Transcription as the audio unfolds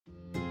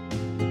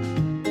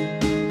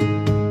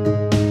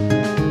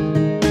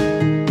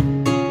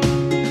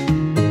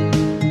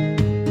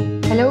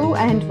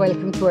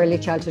welcome to Early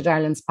Childhood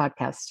Ireland's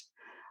podcast.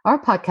 Our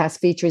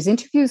podcast features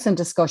interviews and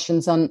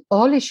discussions on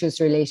all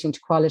issues relating to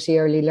quality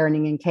early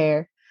learning and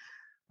care,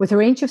 with a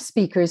range of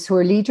speakers who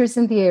are leaders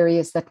in the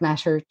areas that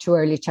matter to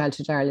Early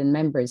Childhood Ireland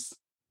members.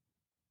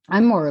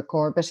 I'm Maura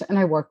Corbett and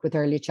I work with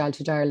Early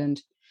Childhood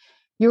Ireland.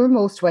 You're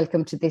most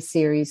welcome to this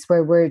series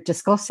where we're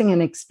discussing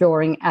and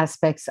exploring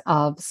aspects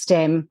of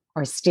STEM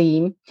or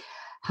STEAM,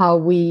 how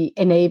we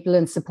enable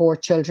and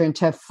support children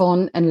to have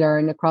fun and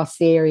learn across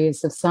the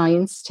areas of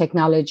science,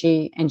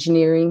 technology,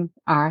 engineering,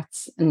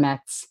 arts, and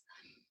maths.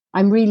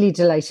 I'm really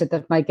delighted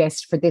that my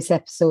guest for this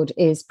episode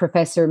is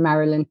Professor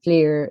Marilyn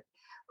Fleer,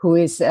 who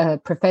is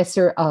a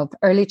Professor of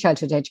Early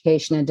Childhood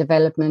Education and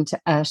Development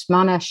at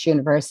Monash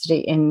University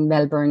in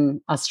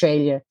Melbourne,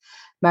 Australia.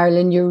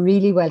 Marilyn, you're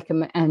really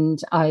welcome,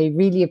 and I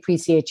really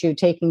appreciate you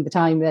taking the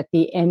time at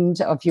the end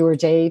of your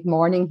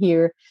morning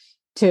here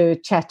to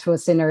chat to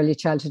us in Early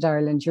Childhood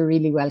Ireland. You're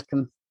really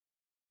welcome.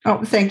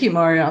 Oh, thank you,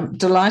 Maura. I'm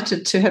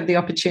delighted to have the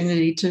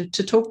opportunity to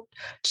talk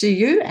to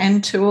you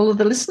and to all of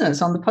the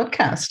listeners on the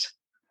podcast.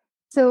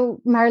 So,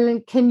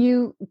 Marilyn, can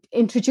you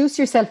introduce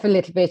yourself a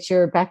little bit,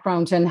 your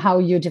background and how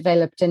you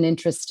developed an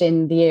interest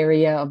in the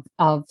area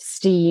of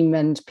STEAM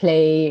and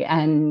play,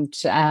 and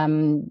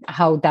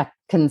how that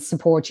can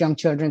support young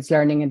children's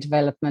learning and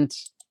development?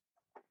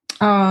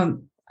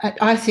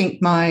 I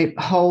think my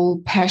whole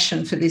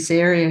passion for this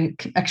area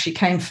actually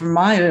came from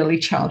my early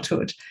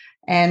childhood,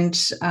 and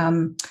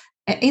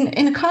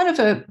in a kind of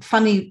a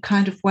funny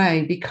kind of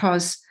way,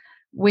 because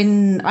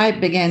when I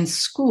began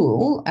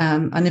school,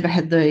 I never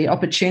had the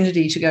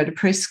opportunity to go to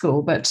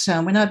preschool, but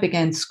when I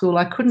began school,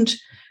 I couldn't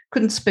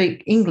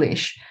speak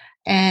English.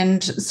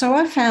 And so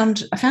I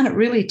found it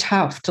really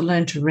tough to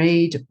learn to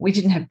read. We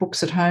didn't have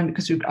books at home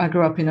because I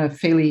grew up in a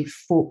fairly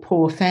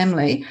poor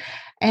family.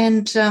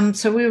 And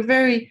so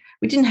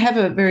we didn't have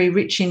a very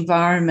rich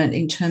environment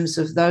in terms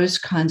of those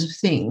kinds of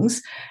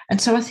things. And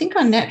so I think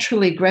I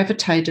naturally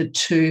gravitated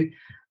to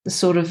the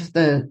sort of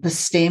the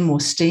STEM or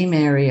STEAM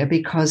area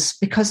because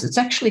it's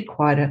actually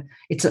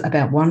it's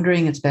about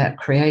wondering, it's about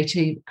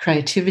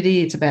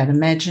creativity, it's about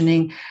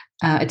imagining,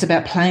 it's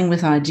about playing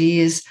with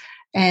ideas.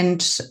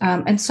 And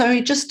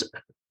so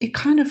it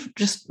kind of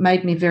just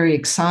made me very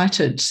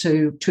excited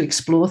to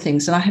explore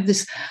things. And I have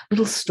this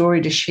little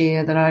story to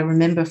share that I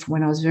remember from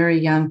when I was very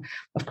young,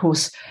 of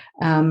course,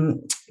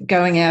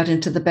 going out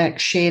into the back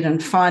shed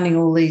and finding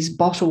all these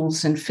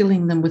bottles and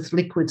filling them with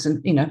liquids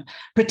and,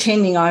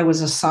 pretending I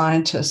was a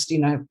scientist,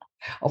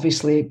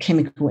 obviously a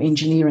chemical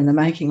engineer in the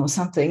making or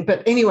something.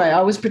 But anyway,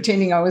 I was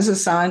pretending I was a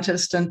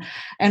scientist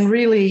and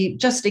really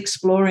just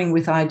exploring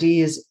with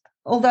ideas,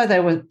 although they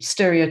were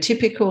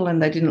stereotypical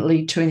and they didn't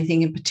lead to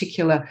anything in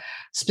particular,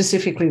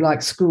 specifically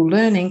like school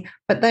learning,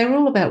 but they were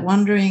all about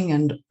wondering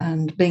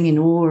and being in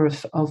awe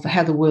of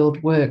how the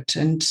world worked.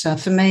 And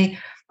for me,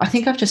 I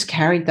think I've just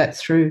carried that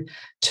through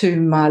to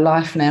my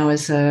life now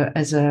as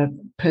a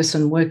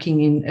person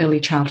working in early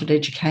childhood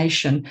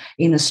education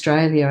in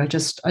Australia. I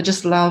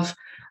just love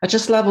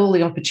all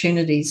the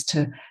opportunities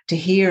to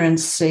hear and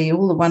see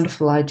all the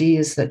wonderful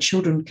ideas that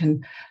children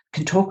can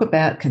talk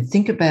about, can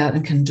think about,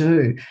 and can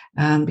do,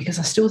 because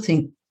I still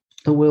think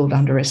the world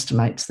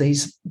underestimates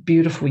these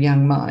beautiful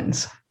young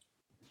minds.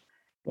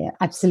 Yeah,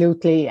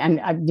 absolutely. And,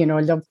 I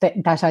love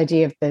that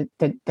idea of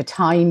the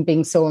time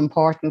being so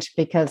important,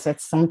 because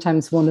it's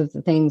sometimes one of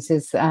the things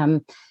is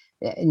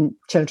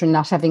children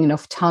not having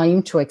enough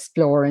time to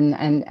explore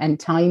and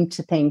time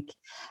to think.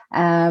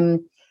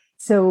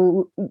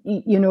 So,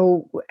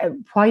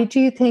 why do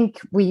you think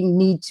we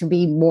need to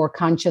be more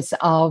conscious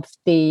of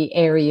the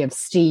area of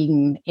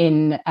STEAM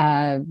in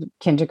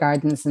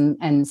kindergartens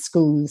and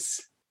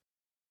schools?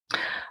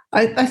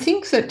 I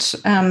think that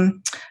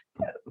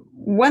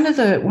one of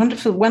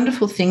the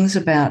wonderful things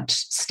about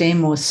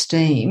STEM or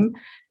STEAM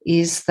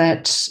is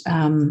that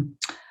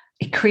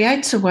it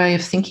creates a way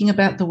of thinking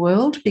about the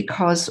world,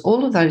 because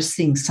all of those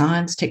things,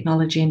 science,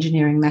 technology,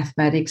 engineering,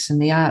 mathematics,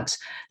 and the arts,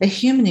 they're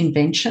human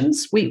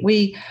inventions.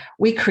 We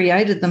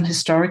created them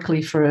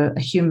historically for a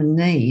human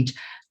need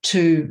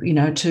to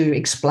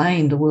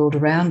explain the world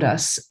around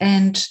us.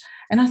 And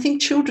I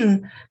think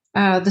children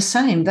are the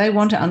same. They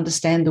want to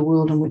understand the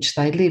world in which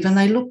they live, and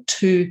they look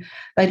to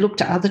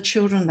other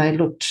children, they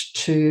look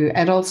to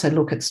adults, they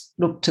look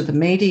to the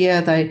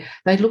media,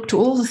 they look to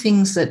all the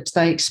things that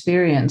they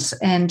experience,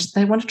 and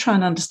they want to try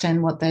and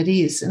understand what that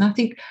is. And I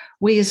think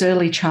we as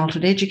early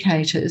childhood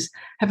educators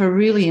have a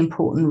really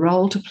important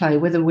role to play,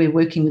 whether we're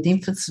working with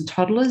infants and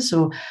toddlers,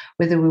 or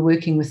whether we're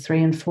working with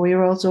 3 and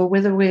 4-year-olds, or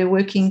whether we're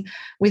working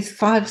with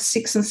 5,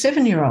 6 and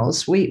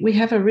 7-year-olds. We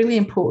have a really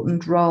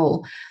important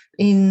role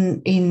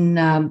in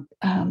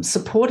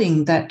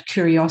supporting that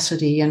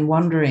curiosity and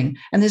wondering.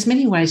 And there's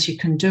many ways you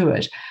can do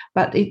it,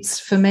 but it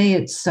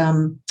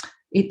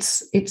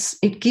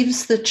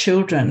gives the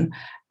children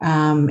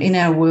in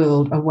our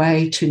world a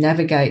way to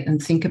navigate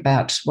and think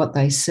about what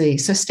they see.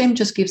 So STEM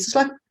just gives us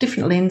like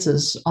different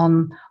lenses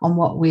on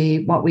what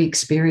we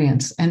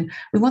experience, and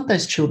we want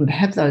those children to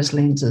have those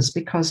lenses,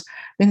 because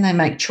then they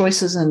make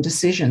choices and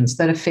decisions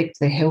that affect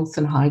their health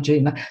and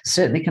hygiene. I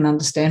certainly can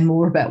understand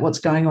more about what's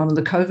going on in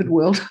the COVID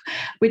world,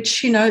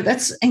 which,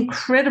 that's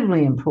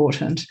incredibly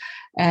important.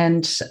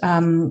 And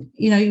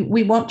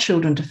we want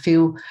children to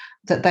feel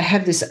that they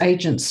have this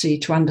agency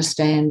to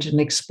understand and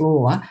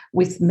explore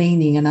with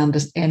meaning and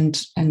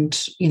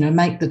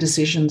make the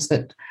decisions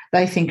that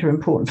they think are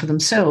important for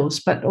themselves,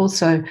 but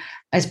also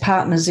as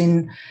partners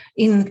in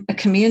a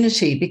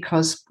community,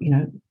 because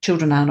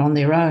children aren't on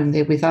their own;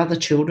 they're with other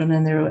children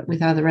and they're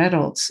with other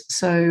adults.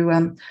 So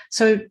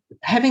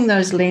having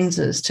those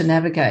lenses to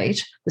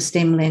navigate, the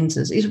STEM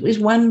lenses, is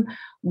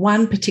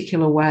one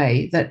particular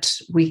way that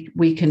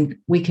we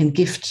can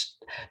gift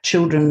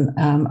children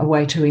a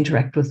way to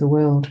interact with the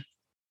world.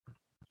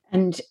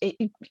 And,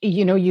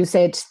 you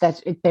said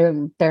that there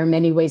are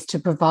many ways to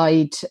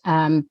provide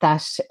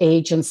that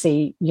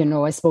agency.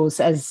 I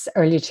suppose as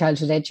early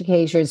childhood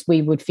educators,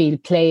 we would feel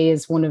play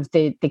is one of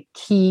the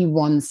key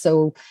ones.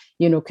 So,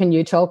 can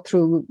you talk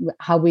through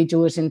how we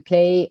do it in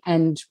play,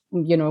 and,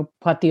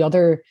 what the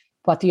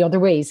other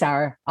ways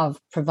are of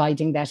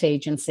providing that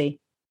agency?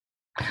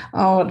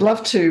 Oh, I'd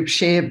love to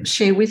share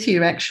with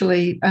you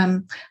actually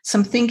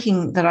some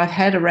thinking that I've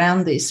had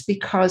around this,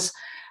 because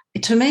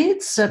to me,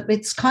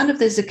 it's kind of,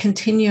 there's a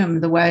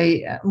continuum, the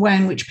way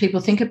in which people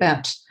think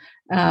about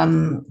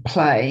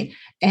play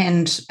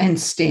and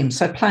STEM,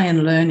 so play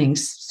and learning,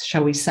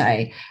 shall we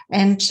say.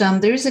 And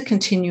there is a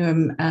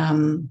continuum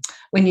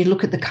when you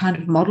look at the kind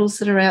of models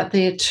that are out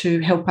there to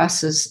help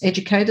us as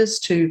educators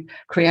to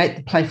create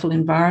the playful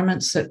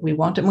environments that we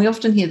want. And we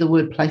often hear the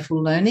word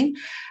playful learning.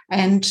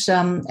 And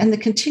the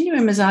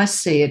continuum, as I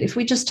see it, if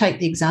we just take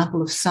the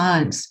example of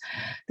science,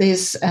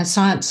 there's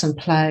science and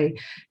play.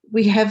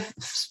 We have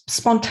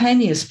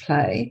spontaneous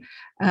play.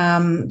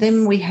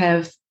 Then we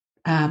have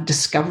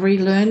discovery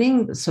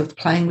learning, sort of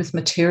playing with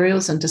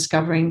materials and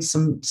discovering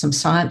some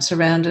science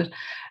around it.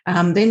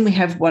 Then we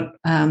have what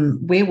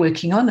we're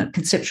working on, a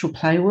conceptual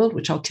play world,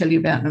 which I'll tell you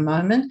about in a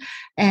moment.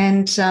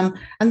 And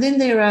then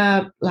there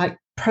are like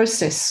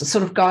process,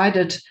 sort of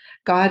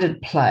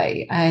guided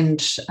play,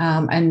 and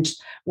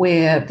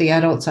where the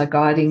adults are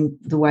guiding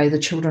the way the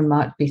children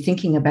might be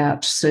thinking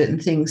about certain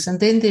things. And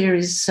then there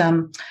is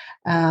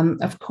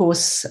of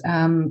course,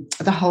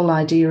 the whole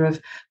idea of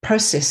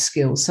process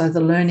skills, so the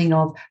learning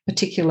of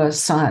particular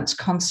science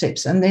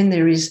concepts. And then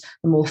there is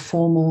the more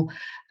formal,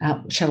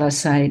 shall I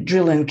say,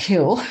 drill and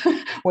kill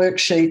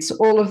worksheets,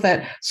 all of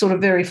that sort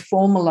of very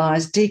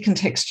formalised,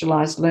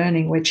 decontextualised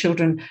learning, where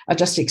children are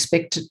just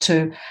expected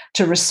to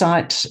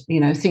recite,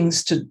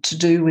 things to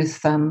do with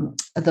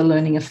the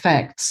learning of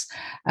facts,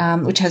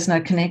 which has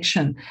no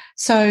connection.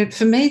 So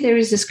for me, there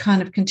is this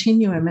kind of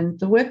continuum, and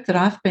the work that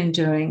I've been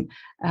doing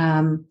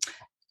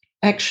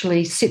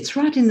actually sits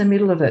right in the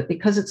middle of it,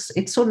 because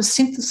it sort of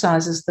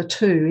synthesises the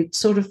two. It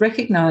sort of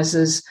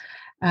recognises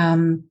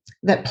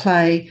that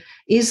play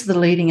is the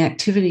leading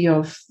activity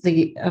of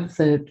the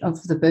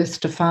birth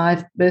to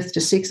 5, birth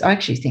to 6. I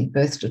actually think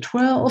birth to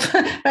 12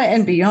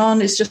 and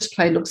beyond. It's just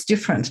play looks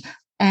different,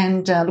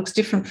 and looks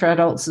different for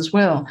adults as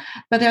well.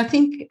 But I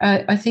think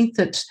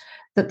that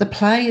the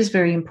play is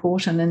very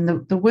important, and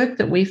the work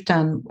that we've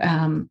done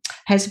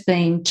has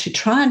been to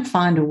try and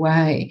find a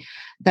way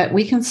that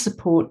we can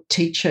support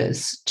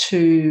teachers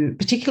to,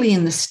 particularly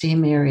in the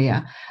STEM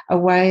area, a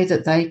way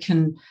that they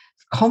can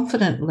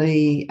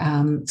confidently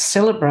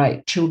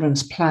celebrate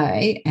children's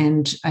play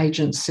and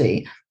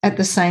agency at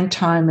the same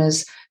time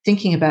as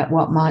thinking about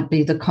what might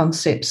be the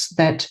concepts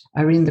that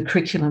are in the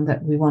curriculum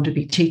that we want to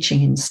be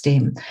teaching in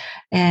STEM.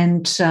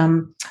 And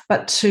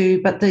but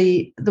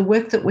the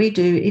work that we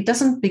do, it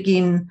doesn't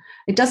begin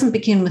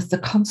with the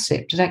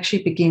concept. It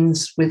actually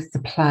begins with the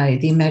play,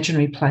 the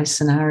imaginary play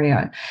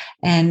scenario.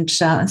 And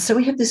so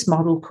we have this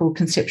model called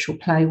Conceptual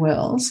Play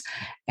Worlds,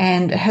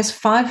 and it has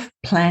 5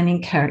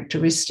 planning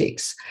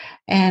characteristics.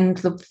 And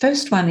the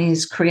first one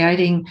is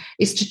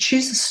to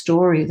choose a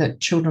story that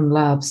children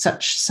love,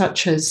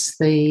 such as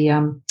the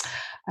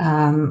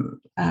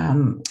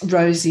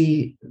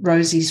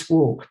Rosie's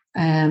Walk,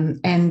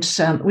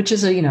 which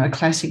is a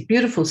classic,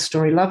 beautiful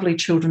story, lovely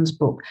children's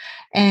book,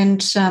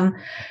 and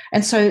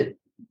so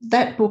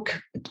that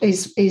book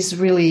is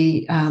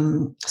really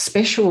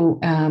special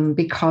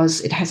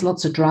because it has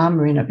lots of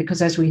drama in it.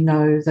 Because as we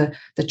know,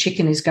 the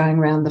chicken is going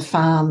around the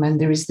farm,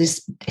 and there is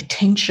this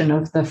tension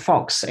of the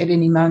fox at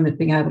any moment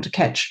being able to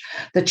catch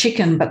the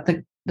chicken, but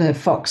the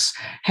fox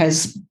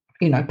has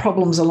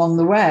problems along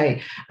the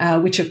way,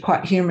 which are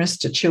quite humorous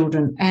to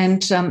children.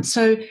 And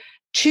so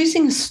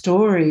choosing a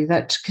story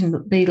that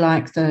can be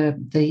like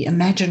the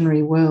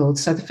imaginary world.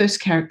 So the first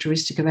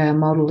characteristic of our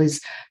model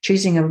is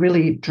choosing a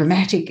really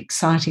dramatic,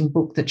 exciting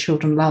book that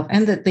children love,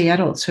 and that the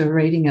adults who are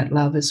reading it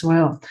love as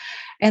well.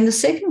 And the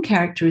second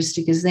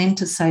characteristic is then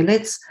to say,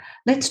 let's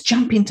let's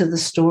jump into the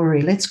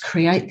story. Let's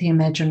create the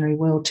imaginary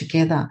world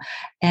together.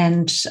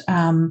 And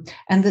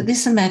that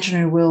this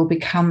imaginary world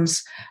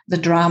becomes the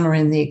drama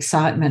and the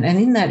excitement. And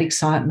in that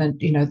excitement,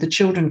 the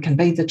children can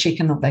be the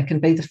chicken, or they can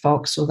be the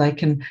fox, or they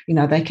can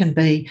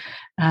be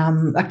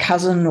a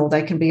cousin, or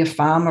they can be a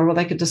farmer, or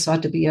they could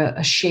decide to be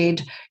a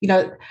shed.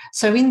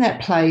 So in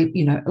that play,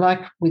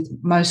 like with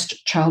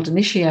most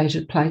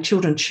child-initiated play,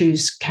 children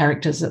choose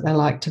characters that they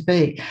like to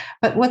be.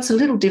 But what's a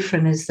little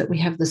different is that we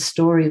have the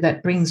story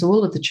that brings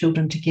all of the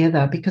children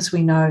together, because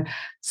we know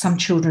some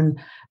children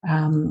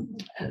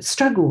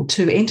struggle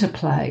to enter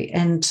play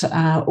and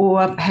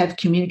or have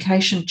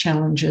communication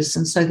challenges,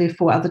 and so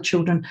therefore other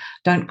children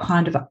don't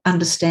kind of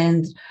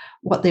understand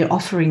what they're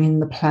offering in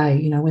the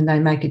play, when they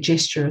make a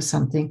gesture or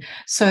something.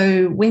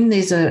 So when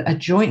there's a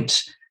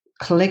joint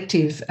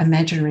collective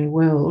imaginary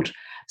world,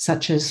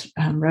 such as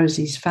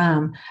Rosie's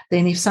farm,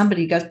 then if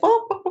somebody goes,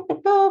 "Bok, bok, bok,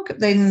 bok, bok,"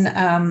 then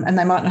and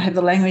they might not have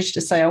the language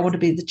to say, "I want to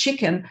be the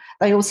chicken,"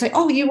 they all say,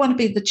 "Oh, you want to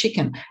be the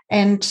chicken."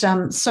 And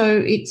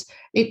so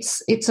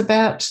it's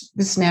about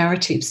this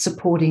narrative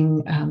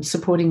supporting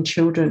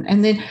children,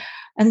 and then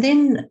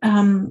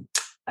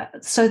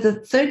so the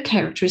third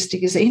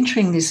characteristic is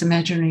entering this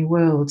imaginary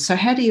world. So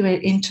how do you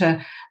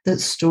enter the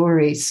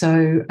story?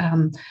 So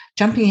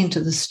jumping into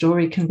the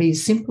story can be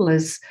as simple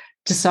as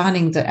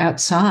deciding that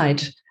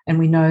outside, and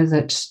we know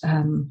that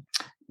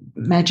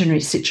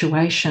imaginary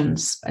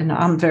situations, and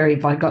I'm very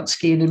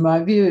Vygotskian in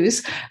my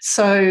views.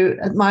 So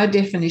my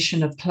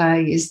definition of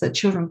play is that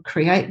children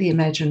create the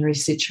imaginary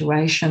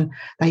situation.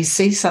 They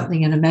see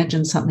something and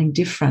imagine something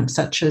different,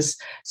 such as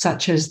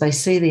they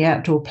see the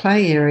outdoor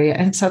play area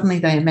and suddenly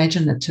they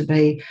imagine it to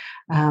be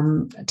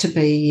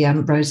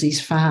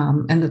Rosie's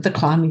farm, and that the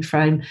climbing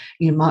frame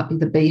might be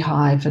the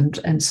beehive,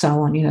 and so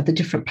on, the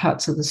different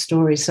parts of the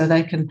story. So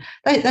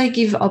they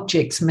give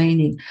objects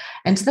meaning,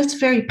 and so that's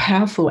very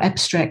powerful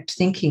abstract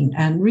thinking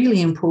and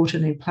really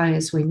important in play,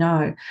 as we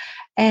know.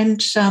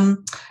 And so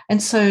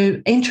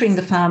entering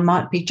the farm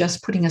might be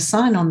just putting a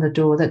sign on the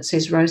door that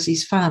says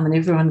Rosie's farm, and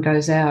everyone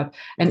goes out.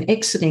 And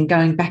exiting,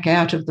 going back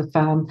out of the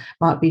farm,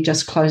 might be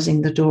just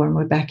closing the door and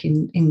we're back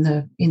in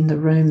the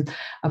room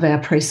of our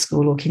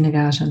preschool or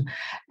kindergarten.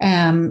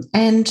 And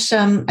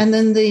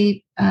then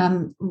the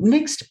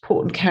next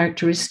important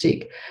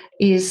characteristic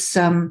is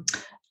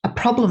a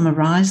problem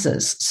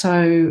arises.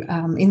 So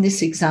in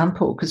this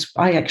example, because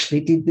I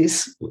actually did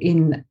this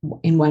in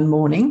one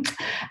morning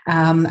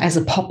as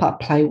a pop-up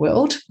play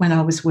world when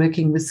I was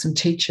working with some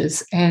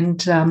teachers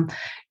and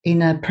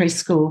in a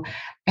preschool.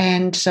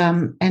 And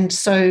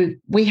so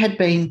we had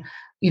been,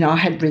 I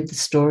had read the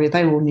story.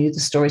 They all knew the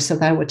story, so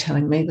they were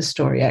telling me the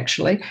story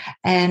actually.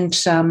 And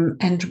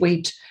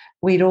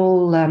we'd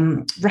all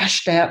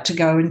rushed out to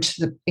go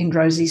in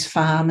Rosie's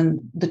farm, and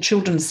the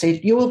children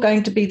said, "You're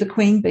going to be the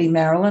queen bee,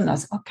 Marilyn." I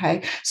said,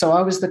 "Okay." So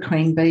I was the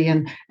queen bee,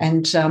 and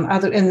then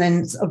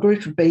a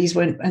group of bees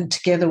went, and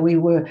together we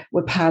were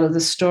part of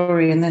the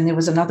story. And then there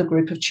was another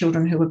group of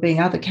children who were being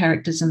other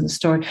characters in the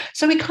story.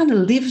 So we kind of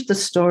lived the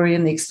story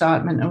and the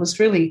excitement. It was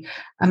really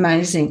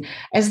amazing.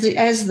 As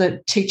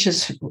the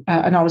teachers,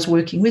 and I was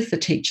working with the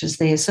teachers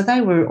there, so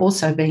they were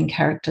also being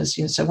characters.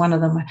 So one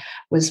of them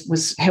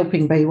was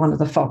helping be one of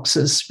the foxes,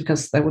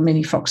 because there were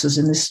many foxes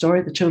in this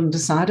story, the children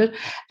decided.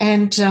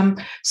 And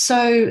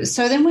so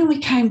then when we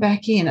came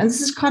back in, and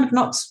this is kind of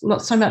not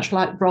so much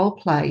like role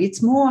play,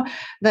 it's more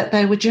that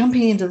they were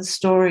jumping into the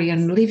story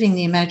and living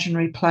the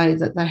imaginary play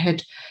that they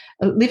had,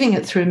 living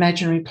it through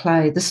imaginary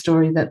play, the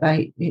story that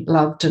they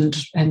loved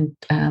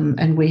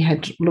and we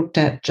had looked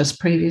at just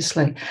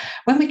previously.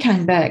 When we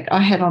came back,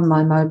 I had on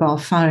my mobile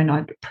phone,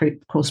 I'd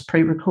of course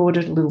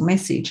pre-recorded a little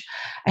message,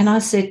 and I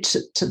said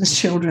to the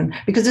children,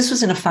 because this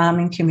was in a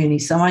farming community,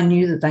 so I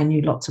knew that they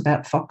knew lots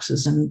about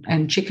foxes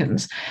and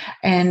chickens,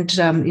 and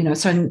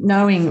so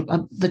knowing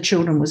the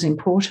children was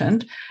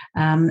important,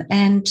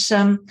 and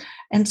so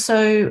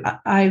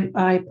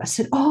I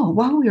said, "Oh,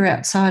 while we were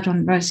outside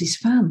on Rosie's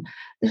farm,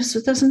 there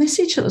was a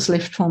message that was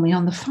left for me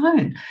on the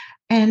phone,"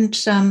 and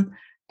so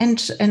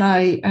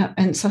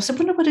I said,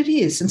 "Wonder what it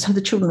is." And so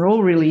the children were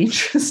all really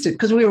interested,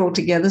 because we were all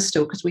together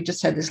still, because we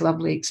just had this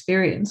lovely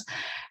experience.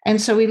 And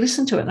so we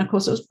listened to it, and of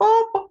course it was,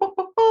 "Bok, bok, bok,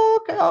 bok,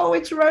 bok. Oh,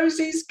 it's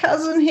Rosie's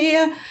cousin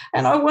here,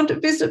 and I want to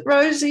visit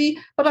Rosie,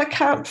 but I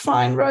can't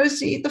find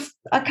Rosie.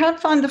 I can't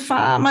find the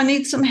farm. I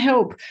need some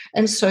help."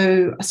 And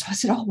so I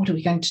said, "Oh, what are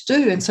we going to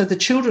do?" And so the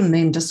children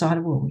then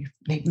decided, well, we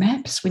need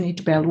maps. We need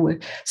to be able to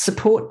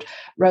support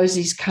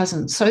Rosie's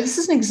cousin. So this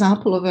is an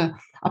example of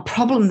a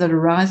problem that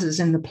arises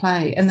in the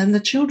play. And then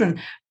the children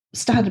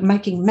started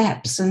making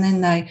maps, and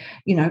then they,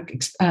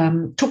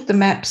 took the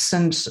maps,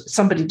 and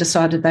somebody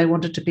decided they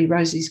wanted to be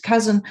Rosie's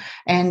cousin,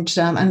 and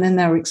then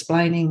they were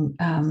explaining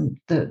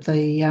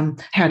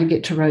how to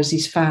get to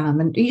Rosie's farm,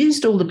 and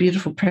used all the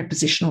beautiful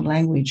prepositional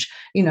language,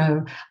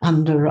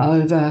 under,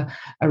 over,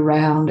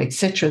 around,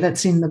 etc.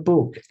 That's in the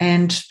book,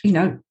 and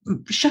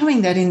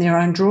showing that in their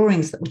own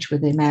drawings, which were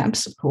their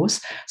maps, of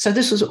course. So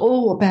this was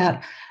all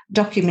about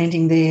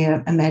documenting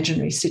their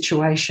imaginary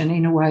situation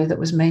in a way that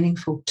was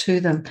meaningful to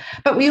them.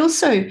 But we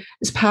also,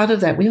 as part of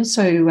that, we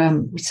said,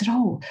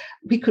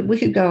 we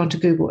could go onto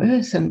Google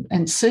Earth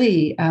and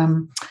see.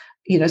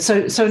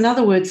 So in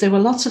other words, there were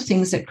lots of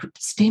things that could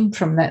stem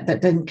from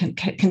that then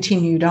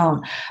continued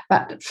on,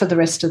 but for the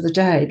rest of the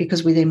day,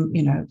 because we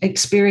then,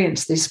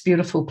 experienced this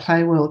beautiful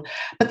play world.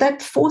 But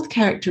that fourth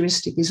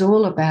characteristic is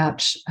all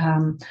about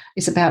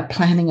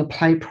planning a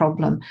play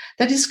problem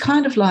that is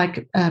kind of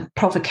like a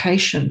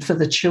provocation for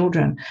the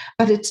children,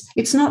 but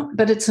it's not.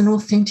 But it's an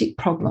authentic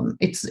problem.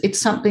 It's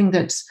something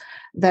that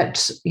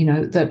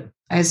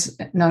as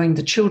knowing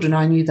the children,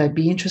 I knew they'd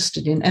be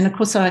interested in. And of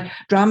course, I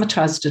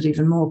dramatised it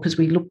even more because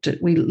we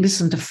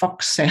listened to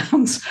fox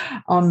sounds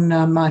on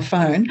my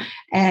phone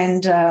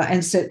and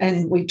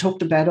we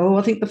talked about,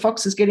 I think the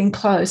fox is getting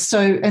close.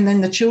 So, and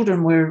then the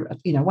children were,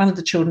 one of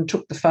the children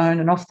took the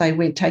phone and off they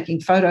went taking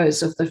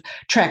photos of the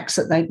tracks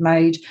that they'd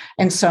made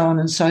and so on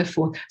and so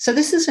forth. So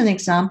this is an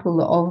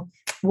example of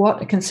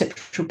what a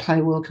conceptual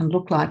play world can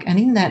look like. And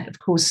in that, of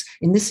course,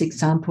 in this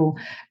example,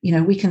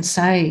 we can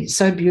say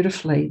so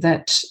beautifully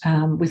that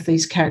with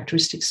these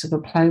characteristics of a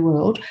play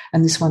world,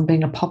 and this one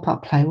being a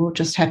pop-up play world,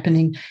 just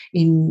happening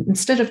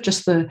instead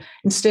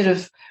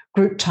of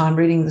group time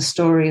reading the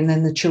story and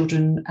then the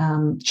children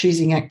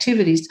choosing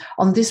activities,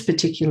 on this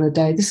particular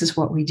day, this is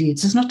what we did.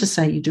 So it's not to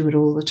say you do it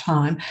all the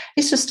time.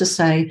 It's just to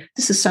say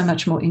this is so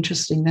much more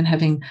interesting than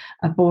having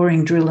a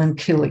boring drill and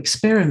kill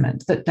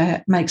experiment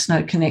that makes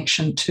no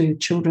connection to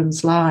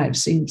children's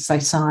lives in, say,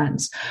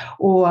 science,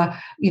 or,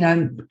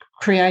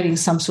 creating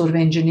some sort of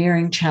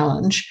engineering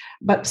challenge,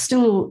 but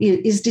still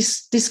is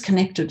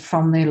disconnected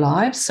from their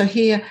lives. So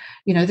here,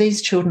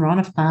 these children are on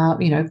a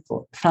farm,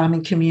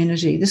 farming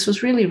community. This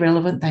was really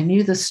relevant. They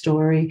knew the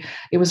story.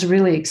 It was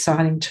really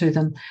exciting to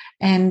them.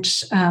 And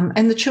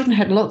the children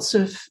had lots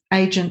of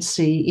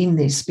agency in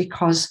this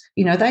because,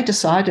 they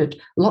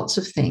decided lots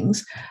of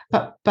things,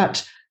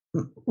 but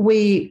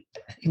we,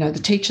 the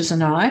teachers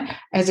and I,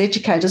 as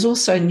educators,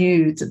 also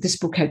knew that this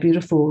book had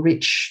beautiful,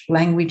 rich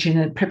language in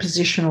it,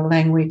 prepositional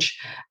language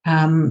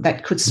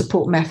that could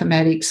support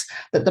mathematics,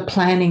 that the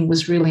planning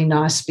was really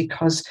nice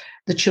because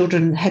the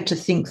children had to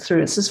think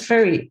through it. So it's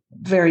very,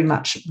 very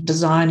much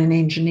design and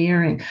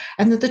engineering.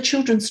 And that the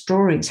children's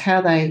drawings,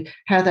 how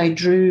they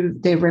drew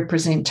their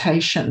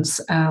representations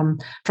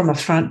from a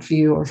front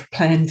view or a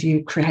plan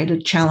view,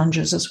 created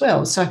challenges as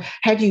well. So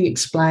how do you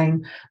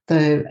explain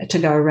to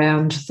go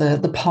around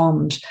the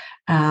pond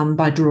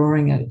by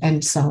drawing it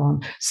and so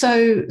on.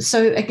 So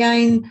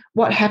again,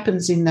 what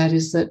happens in that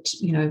is that,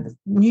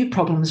 new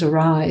problems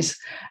arise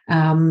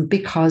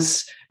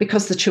because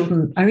the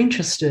children are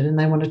interested and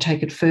they want to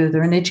take it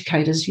further. And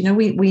educators,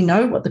 we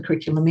know what the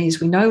curriculum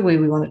is, we know where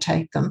we want to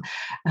take them,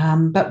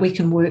 but we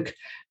can work.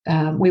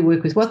 We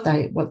work with what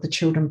the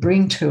children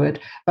bring to it,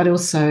 but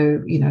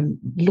also,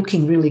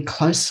 looking really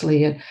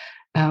closely at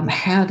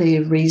how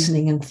they're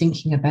reasoning and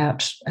thinking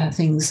about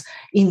things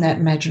in that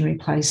imaginary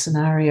play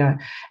scenario.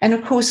 And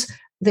of course,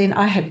 then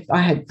I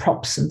had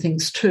props and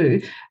things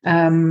too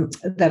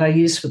that I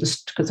used for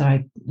this because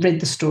I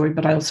read the story,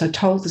 but I also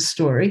told the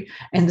story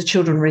and the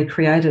children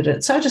recreated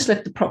it. So I just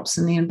left the props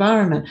in the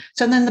environment.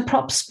 So then the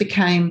props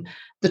became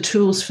the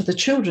tools for the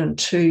children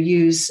to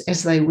use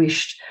as they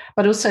wished,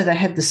 but also they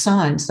had the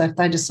signs. So if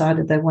they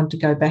decided they wanted to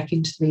go back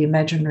into the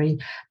imaginary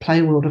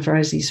play world of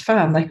Rosie's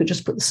farm, they could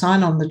just put the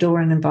sign on the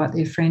door and invite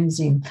their friends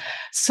in.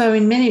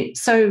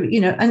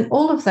 And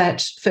all of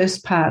that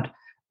first part,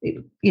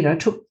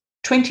 took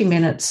 20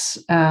 minutes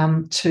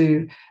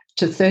to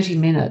 30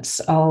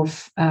 minutes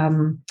of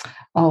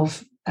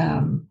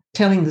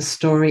telling the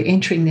story,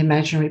 entering the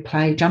imaginary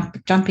play,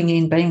 jumping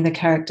in, being the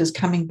characters,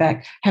 coming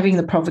back, having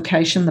the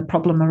provocation, the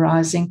problem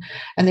arising,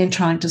 and then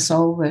trying to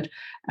solve it.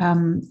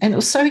 And it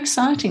was so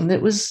exciting.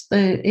 That was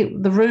the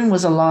room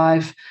was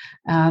alive.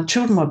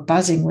 Children were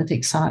buzzing with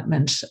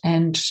excitement,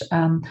 and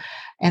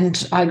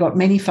I got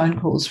many phone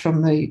calls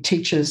from the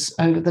teachers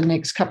over the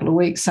next couple of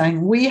weeks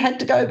saying we had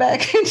to go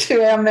back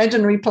into our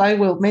imaginary play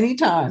world many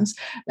times.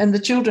 And the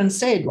children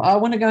said, I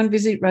want to go and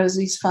visit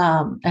Rosie's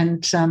farm.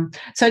 And so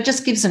it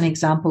just gives an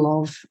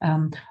example of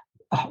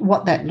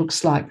what that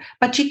looks like.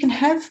 But you can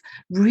have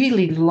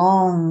really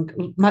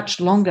much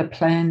longer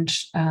planned,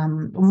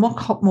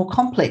 more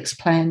complex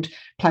planned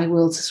play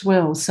worlds as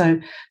well. So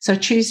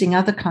choosing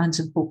other kinds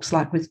of books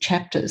like with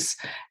chapters,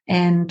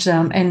 and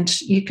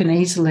you can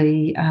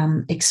easily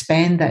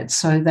expand that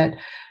so that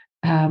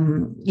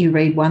you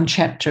read one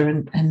chapter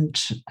and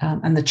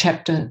the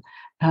chapter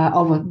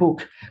of a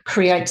book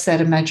creates that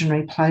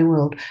imaginary play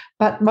world.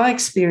 But my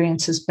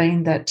experience has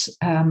been that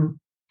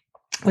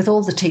with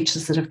all the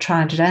teachers that have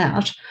tried it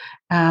out,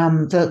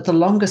 the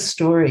longer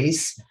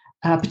stories,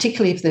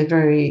 particularly if they're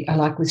very,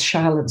 like with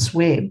Charlotte's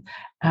Web,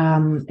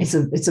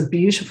 it's a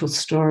beautiful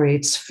story.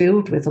 It's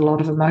filled with a lot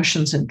of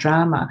emotions and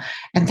drama,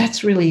 and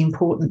that's really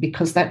important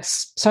because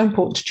that's so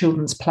important to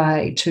children's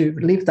play, to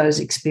live those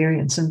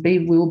experiences and be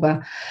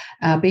Wilbur,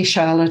 be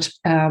Charlotte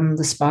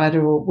the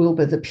spider, or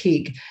Wilbur the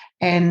pig,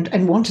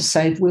 and want to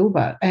save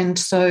Wilbur. And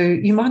so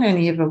you might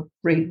only ever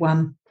read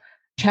one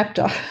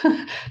chapter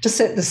to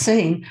set the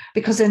scene,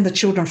 because then the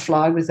children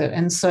fly with it.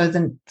 And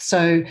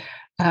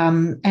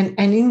and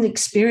in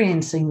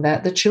experiencing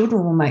that, the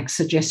children will make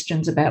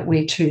suggestions about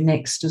where to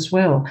next as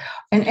well.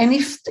 And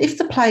if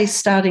the play is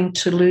starting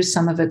to lose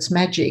some of its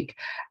magic,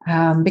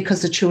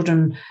 because the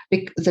children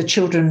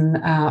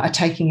are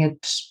taking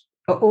it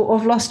or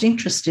have lost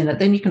interest in it,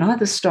 then you can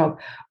either stop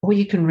or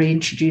you can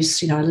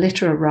reintroduce. A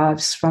letter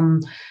arrives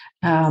from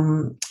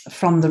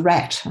the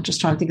rat. I'm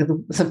just trying to think of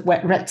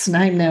the rat's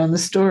name now in the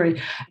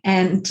story,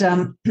 and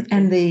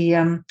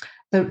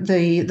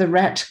the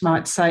rat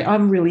might say,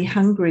 "I'm really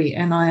hungry,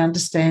 and I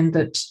understand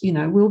that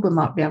Wilbur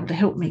might be able to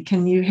help me.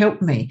 Can you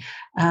help me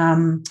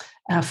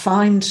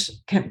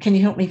can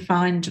you help me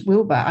find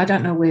Wilbur? I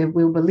don't know where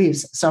Wilbur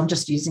lives." So I'm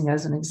just using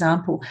as an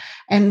example,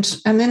 and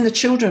then the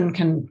children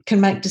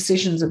can make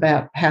decisions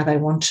about how they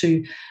want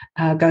to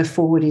go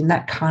forward in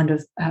that kind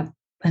of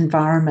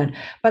environment.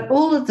 But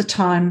all of the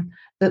time,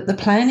 the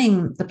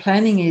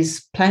planning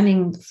is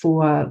planning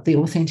for the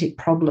authentic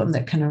problem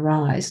that can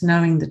arise,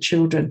 knowing the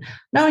children,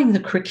 knowing the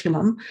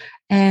curriculum,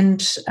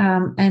 and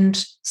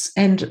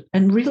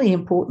really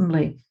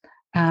importantly,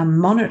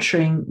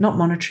 not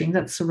monitoring,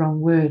 that's the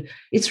wrong word.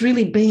 It's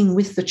really being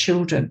with the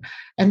children.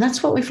 And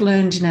that's what we've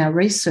learned in our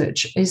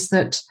research, is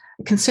that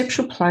a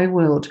conceptual play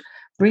world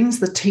brings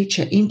the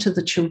teacher into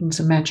the children's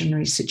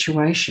imaginary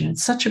situation in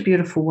such a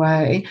beautiful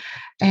way.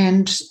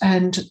 And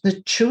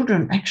the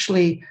children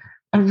actually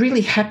are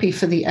really happy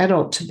for the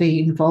adult to be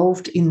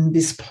involved in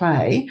this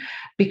play,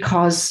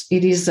 because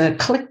it is a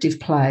collective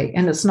play,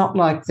 and it's not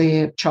like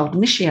their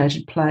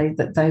child-initiated play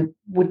that they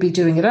would be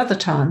doing at other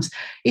times.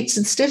 It's,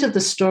 instead of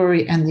the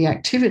story and the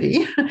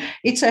activity,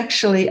 it's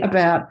actually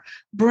about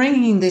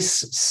bringing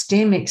this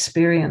STEM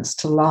experience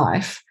to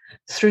life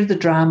through the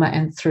drama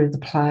and through the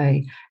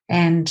play.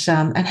 And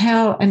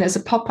as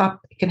a pop-up,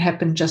 it can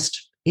happen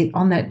just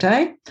on that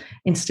day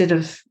instead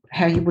of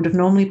how you would have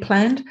normally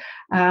planned,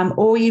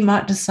 or you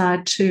might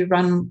decide to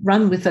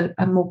run with a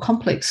more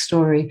complex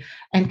story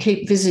and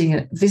keep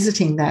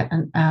visiting that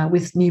and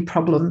with new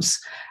problems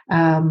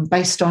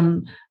based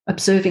on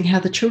observing how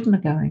the children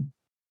are going.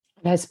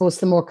 And I suppose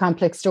the more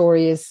complex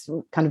story is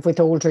kind of with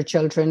older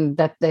children,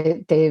 that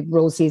the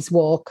Rosie's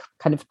Walk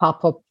kind of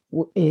pop-up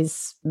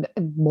is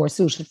more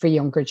suited for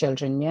younger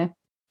children, yeah?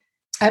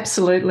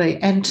 Absolutely.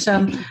 And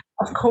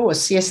of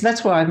course, yes,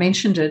 that's why I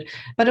mentioned it.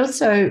 But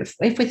also,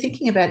 if we're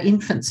thinking about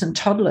infants and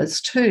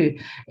toddlers too,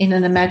 in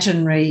an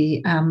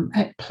imaginary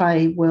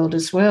play world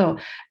as well,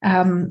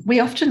 we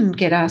often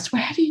get asked,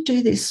 well, how do you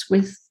do this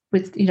with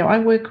I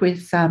work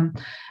with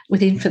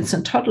infants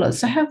and toddlers,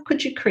 so how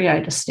could you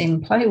create a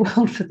STEM play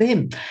world for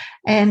them?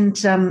 And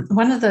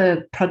one of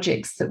the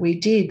projects that we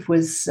did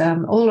was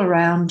all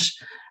around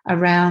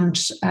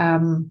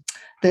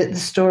the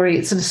story.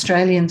 It's an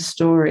Australian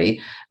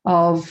story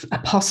of a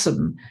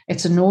possum.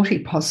 It's a naughty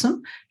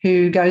possum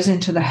who goes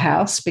into the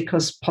house,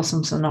 because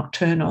possums are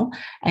nocturnal,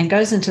 and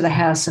goes into the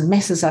house and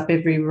messes up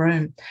every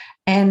room.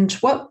 And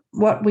what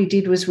we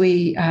did was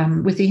we,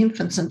 with the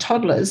infants and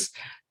toddlers,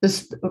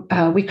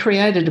 we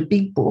created a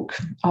big book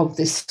of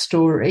this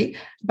story,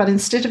 but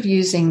instead of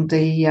using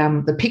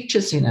the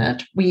pictures in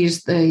it, we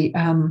used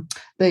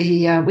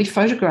we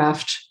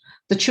photographed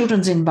the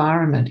children's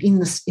environment in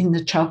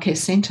the childcare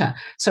centre.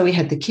 So we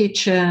had the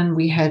kitchen,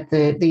 we had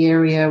the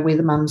area where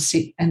the mums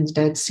sit and the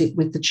dads sit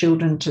with the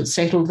children to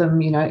settle them,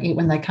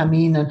 when they come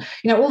in, and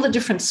all the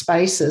different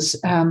spaces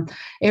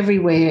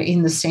everywhere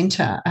in the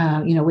centre,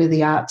 where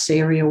the arts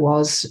area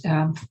was,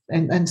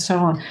 and so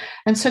on.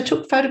 And so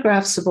took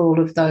photographs of all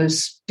of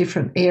those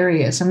different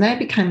areas, and they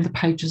became the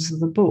pages of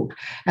the book.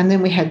 And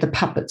then we had the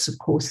puppets, of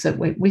course, that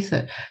went with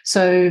it.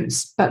 So,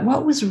 but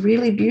what was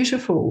really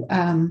beautiful,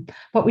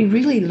 what we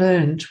really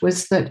learned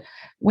was that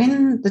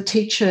when the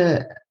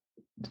teachers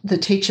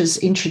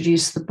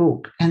introduced the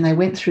book and they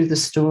went through the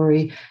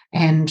story,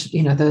 and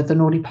the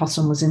naughty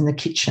possum was in the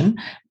kitchen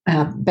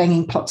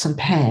banging pots and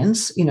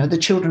pans. The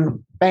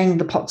children banged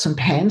the pots and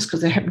pans because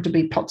there happened to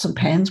be pots and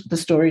pans with the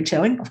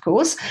storytelling, of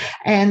course.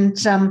 And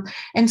so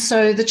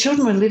the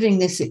children were living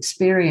this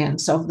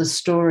experience of the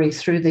story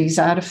through these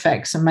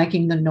artifacts and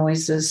making the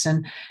noises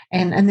and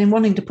then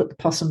wanting to put the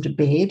possum to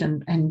bed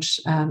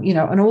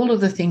and all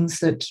of the things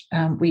that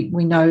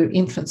we know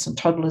infants and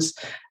toddlers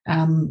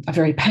are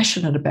very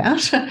passionate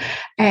about.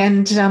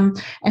 And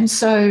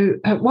so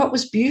what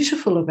was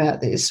beautiful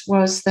about this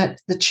was that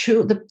the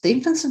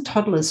infants and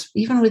toddlers,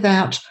 even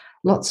without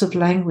lots of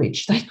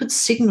language, they could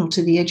signal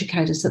to the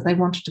educators that they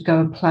wanted to go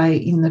and play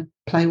in the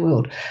play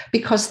world,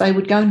 because they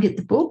would go and get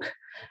the book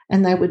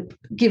and they would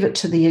give it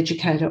to the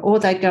educator, or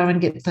they'd go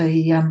and get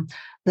the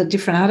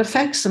different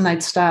artifacts and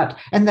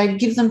they'd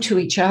give them to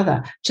each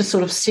other to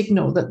sort of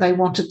signal that they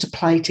wanted to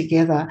play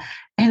together.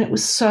 And it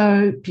was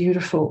so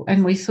beautiful.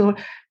 And we thought,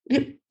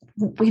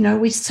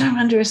 we so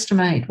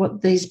underestimate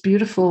what these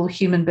beautiful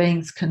human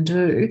beings can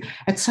do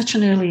at such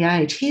an early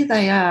age. Here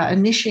they are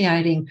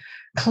initiating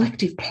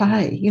collective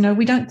play.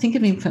 We don't think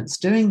of infants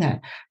doing that,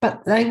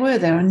 but they were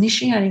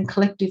initiating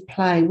collective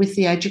play with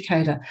the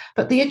educator.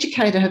 But the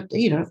educator had,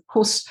 of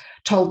course,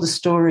 told the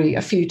story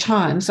a few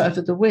times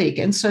over the week.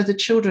 And so the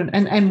children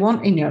and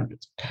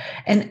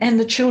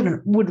the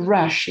children would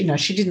rush.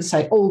 She didn't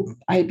say all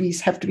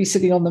babies have to be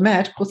sitting on the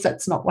mat. Of course,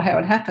 that's not how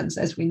it happens,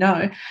 as we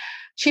know.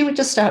 She would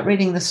just start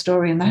reading the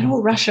story, and they'd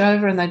all rush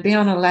over and they'd be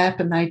on her lap,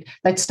 and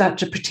they'd start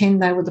to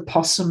pretend they were the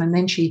possum. And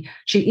then she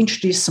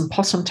introduced some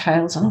possum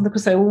tails,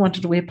 because they all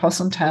wanted to wear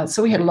possum tails.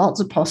 So we had lots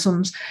of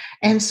possums.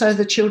 And so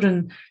the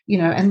children,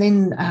 and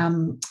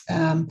then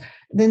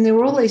there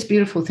were all these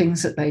beautiful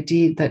things that they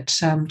did that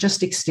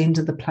just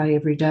extended the play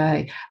every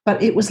day.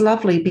 But it was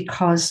lovely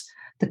because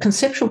the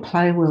conceptual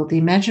play world, the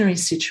imaginary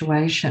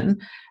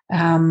situation,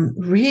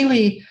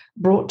 really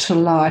brought to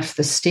life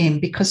the STEM,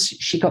 because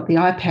she got the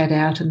iPad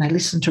out and they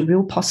listened to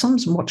real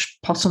possums and watched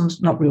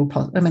possums, not real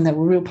possums. I mean, there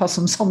were real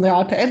possums on the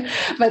iPad,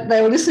 but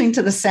they were listening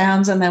to the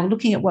sounds and they were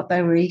looking at what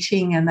they were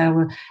eating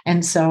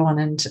and so on.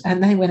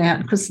 And they went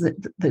out, because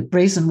the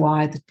reason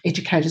why the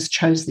educators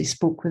chose this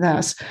book with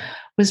us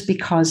was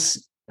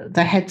because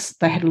they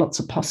had lots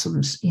of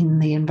possums in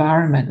the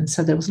environment, and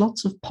so there was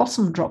lots of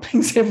possum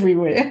droppings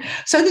everywhere.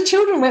 So the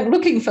children went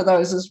looking for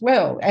those as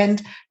well,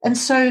 and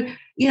so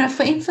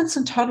for infants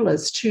and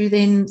toddlers to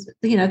then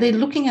they're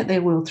looking at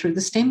their world through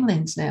the STEM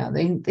lens now.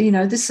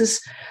 This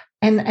is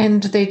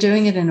and they're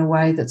doing it in a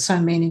way that's so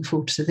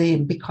meaningful to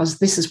them, because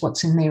this is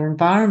what's in their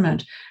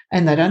environment,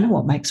 and they don't know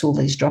what makes all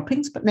these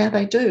droppings, but now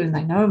they do, and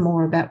they know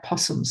more about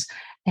possums.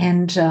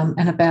 And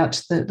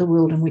about the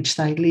world in which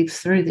they live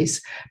through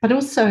this. But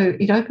also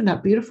it opened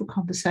up beautiful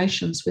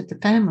conversations with the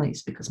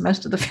families, because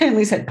most of the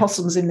families had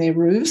possums in their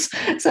roofs.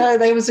 So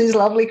there was these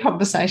lovely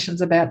conversations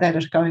about that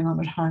going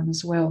on at home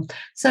as well.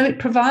 So it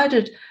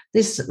provided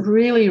this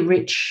really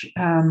rich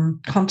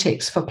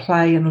context for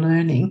play and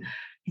learning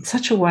in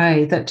such a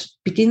way that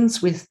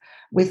begins with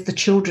the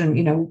children,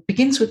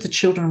 begins with the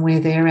children where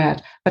they're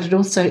at, but it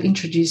also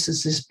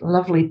introduces this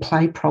lovely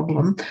play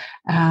problem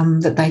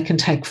that they can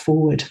take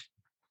forward.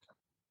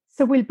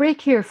 So we'll break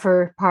here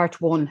for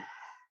part one.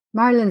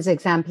 Marilyn's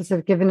examples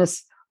have given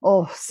us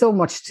so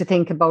much to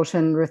think about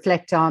and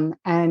reflect on.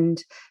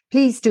 And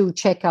please do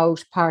check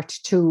out part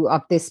two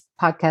of this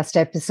podcast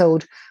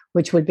episode,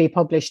 which will be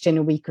published in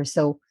a week or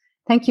so.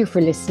 Thank you for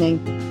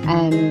listening,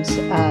 and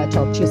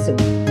talk to you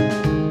soon.